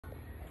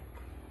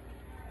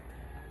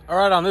All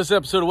right, on this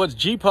episode of What's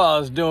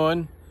G-Paw's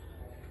Doing,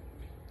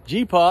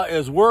 G-Paw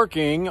is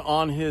working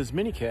on his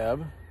mini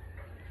cab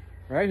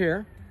right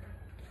here.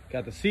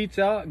 Got the seats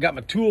out, got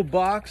my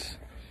toolbox.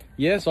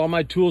 Yes, all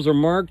my tools are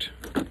marked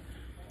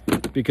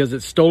because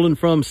it's stolen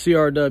from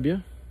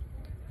CRW.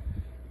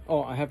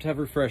 Oh, I have to have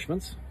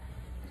refreshments.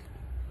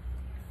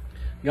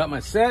 Got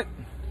my set.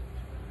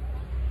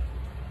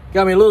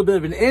 Got me a little bit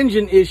of an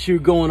engine issue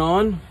going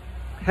on.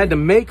 Had to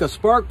make a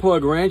spark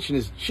plug wrench and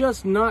it's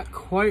just not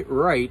quite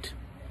right.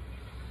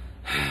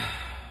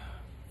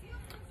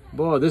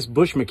 Boy, this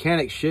bush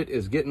mechanic shit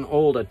is getting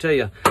old, I tell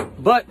you.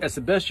 But that's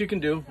the best you can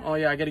do. Oh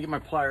yeah, I gotta get my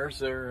pliers.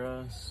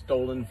 They're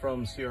stolen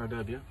from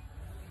CRW.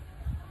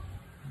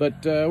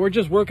 But we're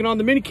just working on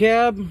the mini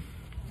cab,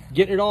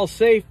 getting it all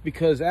safe,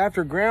 because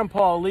after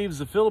Grandpa leaves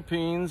the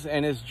Philippines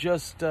and it's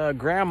just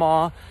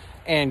Grandma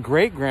and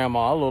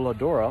great-grandma, Lola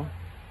Dora,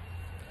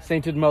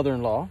 sainted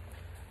mother-in-law,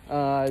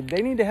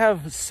 they need to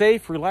have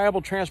safe,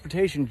 reliable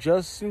transportation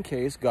just in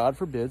case, God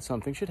forbid,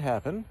 something should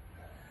happen.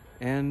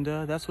 And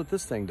that's what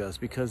this thing does,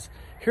 because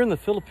here in the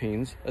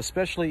Philippines,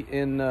 especially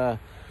in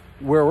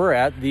where we're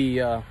at,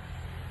 the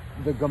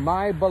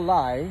Gamay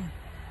Balay,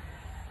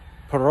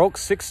 Parok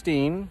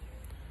 16,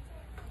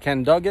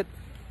 Candugat,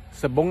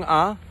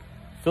 Sabong-a,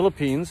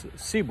 Philippines,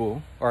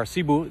 Cebu, or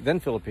Cebu, then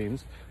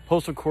Philippines,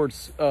 postal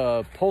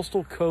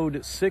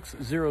code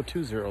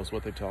 6020 is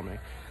what they tell me.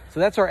 So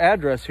that's our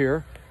address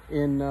here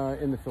in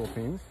the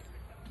Philippines,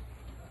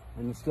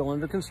 and it's still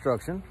under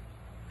construction,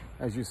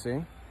 as you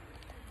see.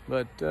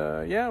 But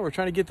yeah, we're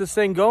trying to get this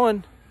thing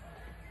going.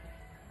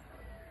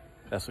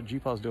 That's what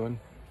G-Paw's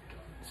doing.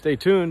 Stay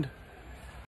tuned.